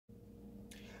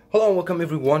Hello and welcome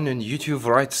everyone on YouTube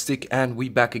Variety Stick, and we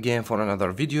back again for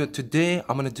another video. Today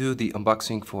I'm gonna do the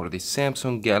unboxing for the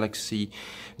Samsung Galaxy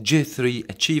J3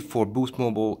 Achieve for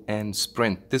BoostMobile and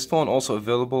Sprint. This phone also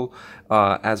available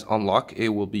as unlock. It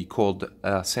will be called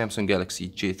Samsung Galaxy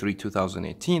J3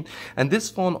 2018, and this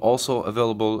phone also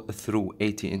available through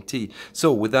AT&T.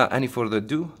 So without any further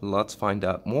ado, let's find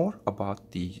out more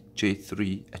about the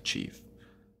J3 Achieve.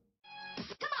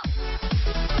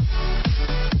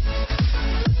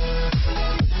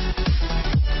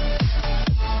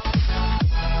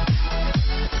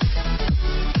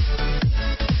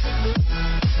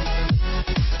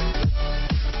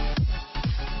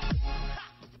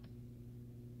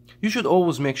 You should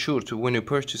always make sure to, when you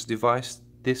purchase device,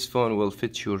 this phone will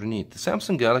fit your need. The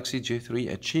Samsung Galaxy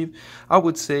J3 Achieve, I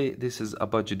would say this is a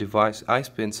budget device. I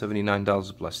spent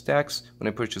 $79 plus tax when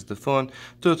I purchased the phone,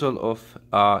 total of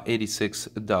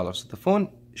 $86. The phone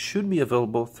should be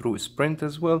available through Sprint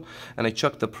as well, and I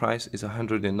checked the price is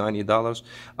 $190.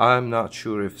 I'm not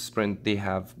sure if Sprint they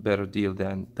have better deal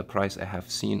than the price I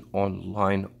have seen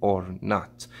online or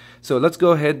not. So let's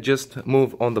go ahead, just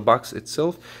move on the box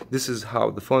itself. This is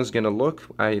how the phone is gonna look.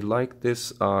 I like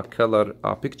this color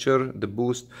picture, the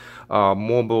Boost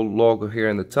mobile logo here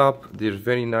in the top. There's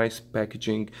very nice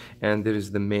packaging, and there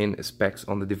is the main specs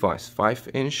on the device.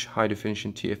 5-inch high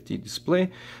definition TFT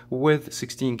display with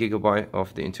 16 GB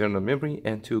of the internal memory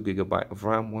and 2 GB of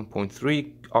RAM,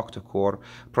 1.3 octa-core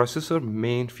processor,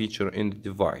 main feature in the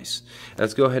device.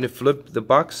 Let's go ahead and flip the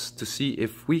box to see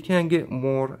if we can get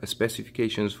more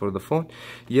specifications for the phone.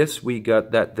 Yes, we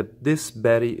got that this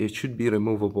battery, it should be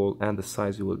removable, and the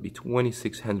size will be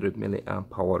 2600 milliamp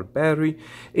hour battery,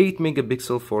 8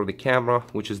 megapixel for the camera,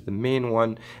 which is the main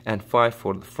one, and 5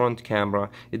 for the front camera.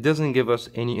 It doesn't give us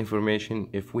any information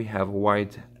if we have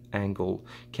wide angle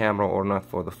camera or not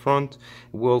for the front.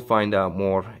 We'll find out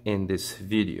more in this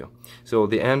video. So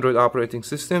the Android operating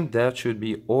system, that should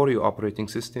be Oreo operating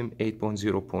system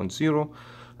 8.0.0,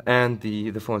 and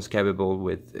the phone's capable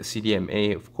with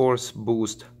CDMA, of course,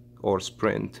 Boost or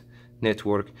Sprint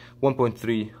network,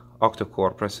 1.3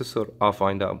 octa-core processor. I'll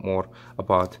find out more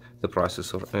about the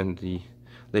processor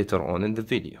later on in the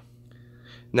video.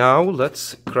 Now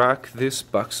let's crack this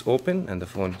box open, and the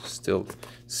phone is still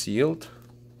sealed.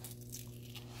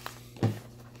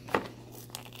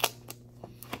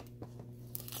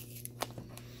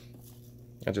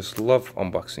 I just love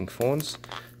unboxing phones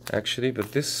actually,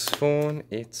 but this phone,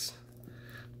 it's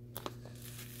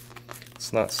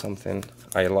not something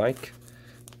I like.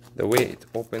 The way it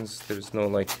opens, there's no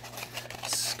like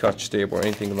scotch tape or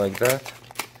anything like that.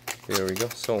 There we go,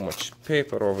 so much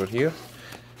paper over here.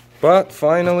 But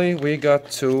finally we got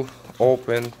to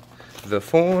open the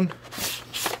phone.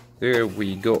 There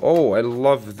we go. Oh, I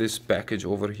love this package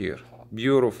over here.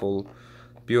 Beautiful,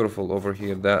 beautiful over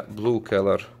here, that blue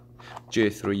color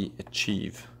J3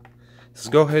 Achieve. Let's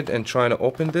go ahead and try to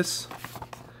open this,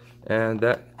 and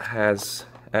that has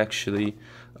actually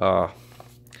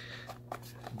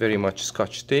very much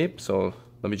scotch tape, so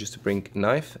let me just bring a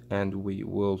knife and we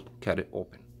will cut it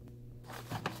open.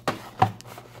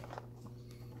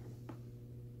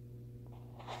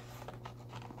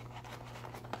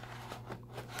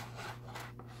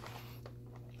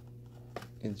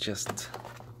 It just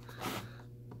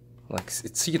like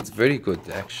it seals very good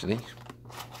actually.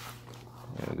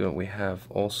 There we go. We have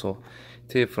also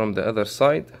tape from the other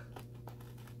side.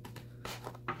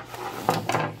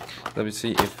 Let me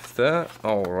see if that.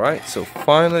 All right, so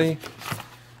finally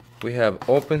we have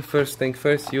opened. First thing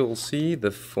first, you'll see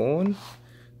the phone.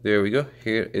 There we go.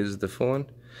 Here is the phone,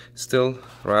 still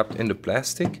wrapped in the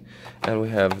plastic, and we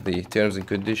have the terms and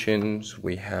conditions.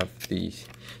 We have the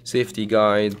safety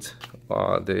guide,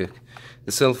 the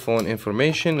cell phone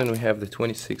information, and we have the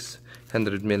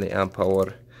 2600 milliamp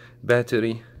hour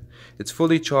battery. It's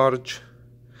fully charged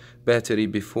battery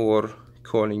before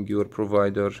calling your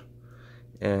provider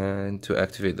and to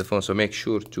activate the phone. So make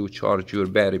sure to charge your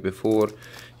battery before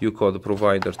you call the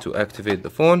provider to activate the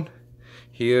phone.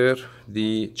 Here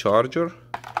the charger,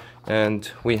 and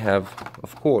we have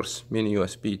of course mini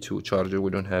USB 2 charger.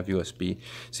 We don't have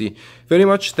USB-C. Very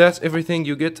much that's everything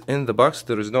you get in the box.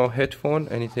 There is no headphone,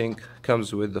 anything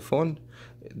comes with the phone.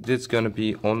 It's gonna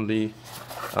be only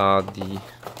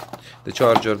the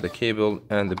charger, the cable,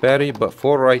 and the battery. But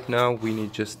for right now we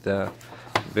need just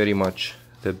very much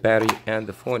the battery and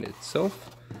the phone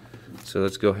itself. So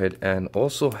let's go ahead and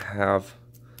also have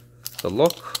the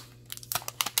lock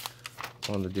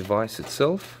on the device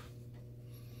itself.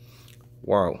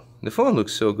 Wow, the phone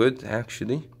looks so good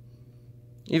actually,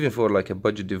 even for like a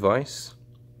budget device.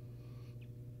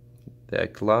 The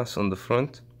glass on the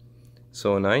front,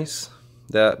 so nice.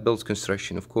 The build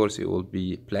construction, of course, it will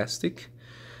be plastic,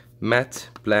 matte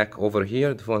black over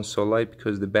here. The phone's so light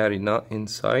because the battery not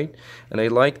inside, and I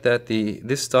like that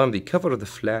this time they cover the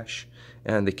flash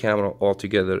and the camera all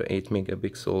together. 8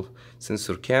 megapixel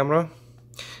sensor camera.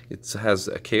 It has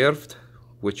a curved,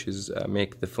 which is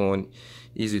make the phone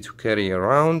easy to carry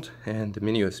around, and the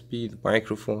mini USB, the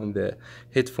microphone, the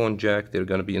headphone jack, they're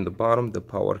gonna be in the bottom. The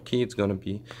power key is gonna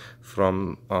be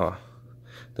from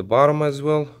the bottom as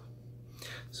well.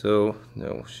 So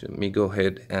now let me go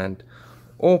ahead and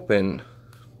open.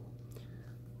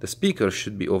 The speaker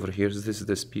should be over here. This is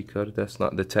the speaker, that's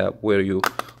not the tab where you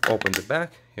open the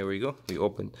back. Here we go, we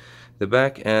open the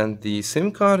back, and the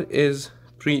SIM card is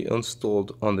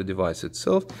pre-installed on the device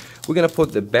itself. We're gonna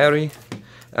put the battery,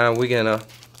 and we're gonna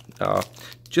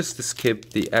just skip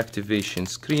the activation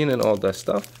screen and all that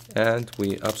stuff, and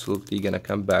we absolutely gonna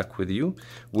come back with you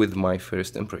with my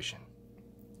first impression.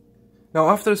 Now,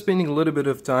 after spending a little bit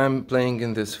of time playing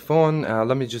in this phone,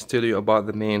 let me just tell you about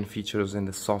the main features in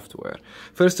the software.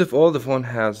 First of all, the phone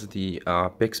has the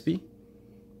Bixby.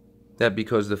 That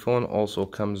because the phone also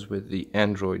comes with the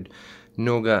Android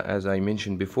Nougat, as I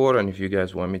mentioned before, and if you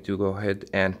guys want me to go ahead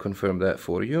and confirm that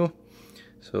for you.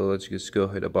 So let's just go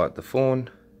ahead about the phone,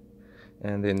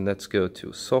 and then let's go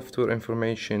to software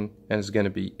information, and it's going to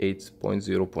be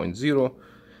 8.0.0,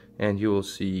 and you will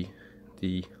see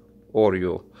the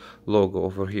Oreo logo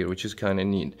over here, which is kind of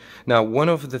neat. Now, one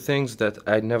of the things that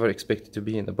I never expected to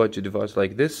be in a budget device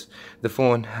like this, the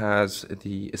phone has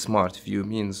the smart view,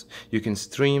 means you can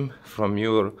stream from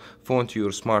your phone to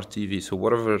your smart TV. So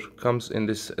whatever comes in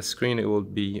this screen, it will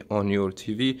be on your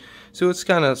TV. So it's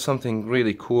kind of something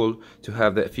really cool to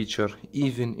have that feature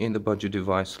even in the budget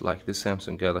device like the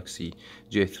Samsung Galaxy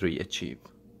J3 achieve.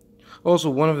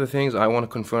 Also, one of the things I want to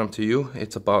confirm to you,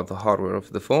 it's about the hardware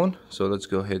of the phone. So let's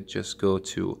go ahead, just go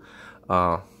to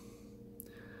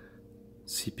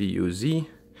CPU-Z,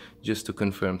 just to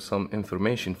confirm some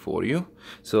information for you.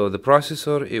 So the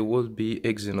processor, it will be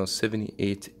Exynos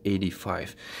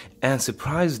 7885, and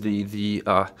surprisingly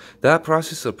that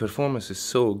processor performance is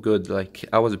so good. Like,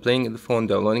 I was playing in the phone,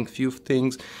 downloading a few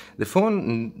things, the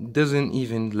phone doesn't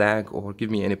even lag or give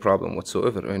me any problem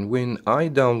whatsoever. And when I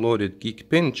downloaded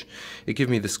Geekbench, it gave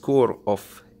me the score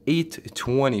of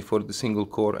 820 for the single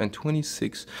core and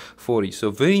 2640. So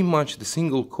very much the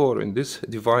single core in this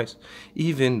device,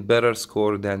 even better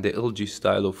score than the LG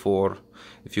Stylo 4,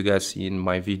 if you guys see in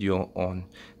my video on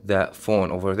that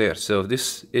phone over there. So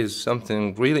this is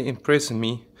something really impressing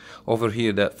me over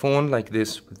here. That phone like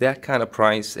this with that kind of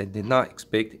price, I did not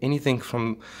expect anything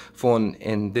from phone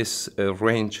in this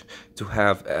range to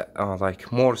have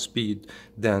like more speed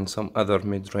than some other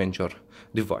mid-ranger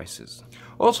devices.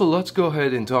 Also, let's go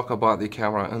ahead and talk about the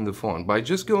camera in the phone by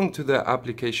just going to the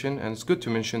application. And it's good to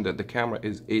mention that the camera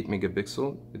is 8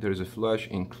 megapixel. There is a flash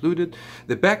included.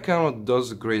 The back camera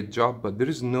does a great job, but there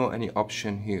is no any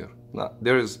option here. Now,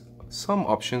 there is some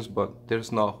options, but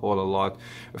there's not a whole lot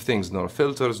of things. No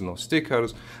filters, no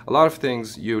stickers, a lot of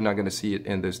things you're not going to see it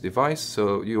in this device.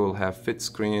 So you will have fit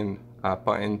screen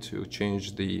button to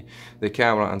change the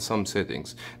camera and some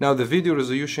settings. Now, the video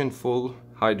resolution full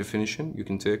high definition you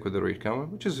can take with the rear camera,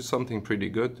 which is something pretty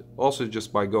good. Also,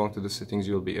 just by going to the settings,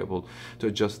 you'll be able to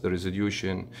adjust the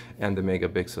resolution and the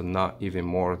megapixel, not even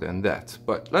more than that.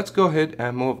 But let's go ahead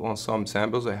and move on some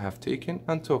samples I have taken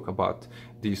and talk about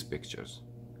these pictures.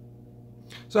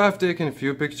 So I've taken a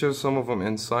few pictures, some of them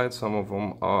inside, some of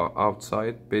them are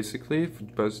outside basically,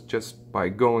 but just by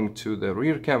going to the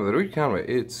rear camera,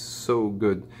 it's so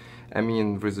good. I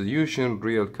mean, resolution,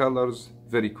 real colors,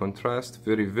 very contrast,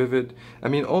 very vivid. I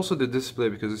mean, also the display,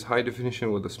 because it's high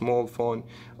definition with a small phone,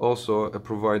 also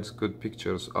provides good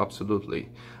pictures, absolutely.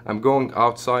 I'm going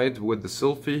outside with the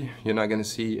selfie. You're not gonna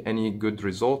see any good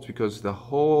result because the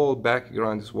whole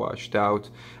background is washed out.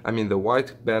 I mean, the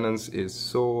white balance is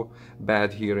so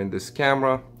bad here in this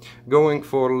camera. Going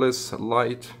for less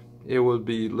light, it will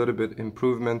be a little bit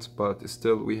improvement, but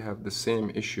still we have the same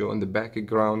issue on the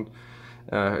background.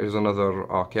 Here's another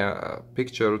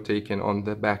picture taken on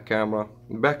the back camera.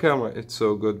 The back camera, it's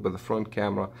so good, but the front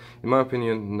camera, in my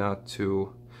opinion, not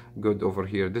too good over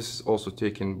here. This is also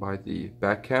taken by the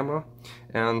back camera.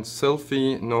 And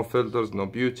selfie, no filters, no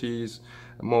beauties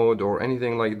mode or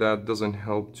anything like that, doesn't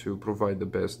help to provide the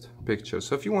best pictures.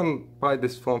 So if you want to buy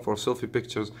this phone for selfie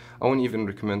pictures, I wouldn't even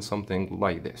recommend something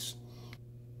like this.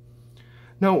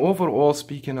 Now, overall,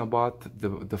 speaking about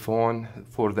the phone,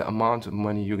 for the amount of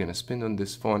money you're gonna spend on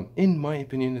this phone, in my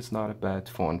opinion, it's not a bad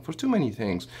phone for too many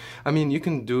things. I mean, you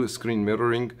can do screen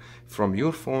mirroring from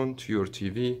your phone to your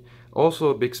TV.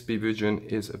 Also, Bixby Vision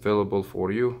is available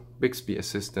for you. Bixby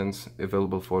Assistance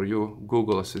available for you.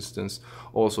 Google Assistance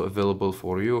also available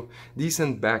for you.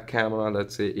 Decent back camera,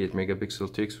 let's say 8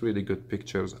 megapixel, takes really good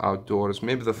pictures outdoors.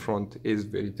 Maybe the front is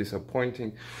very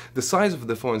disappointing. The size of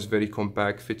the phone is very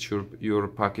compact, fits your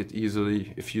pocket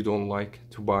easily if you don't like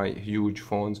to buy huge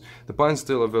phones. The button is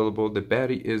still available. The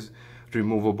battery is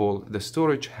removable. The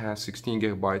storage has 16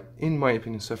 gigabyte, in my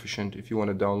opinion sufficient if you want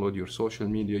to download your social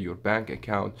media, your bank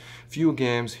account, few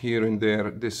games here and there.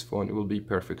 This phone will be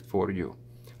perfect for you.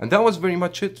 And that was very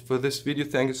much it for this video.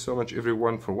 Thank you so much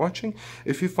everyone for watching.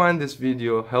 If you find this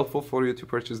video helpful for you to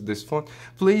purchase this phone,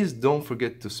 please don't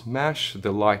forget to smash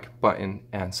the like button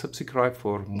and subscribe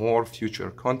for more future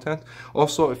content.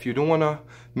 Also, if you don't want to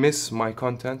miss my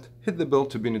content, hit the bell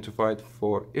to be notified.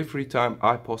 For every time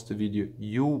I post a video,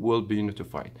 you will be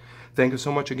notified. Thank you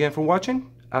so much again for watching.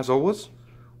 As always,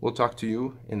 we'll talk to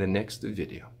you in the next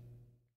video.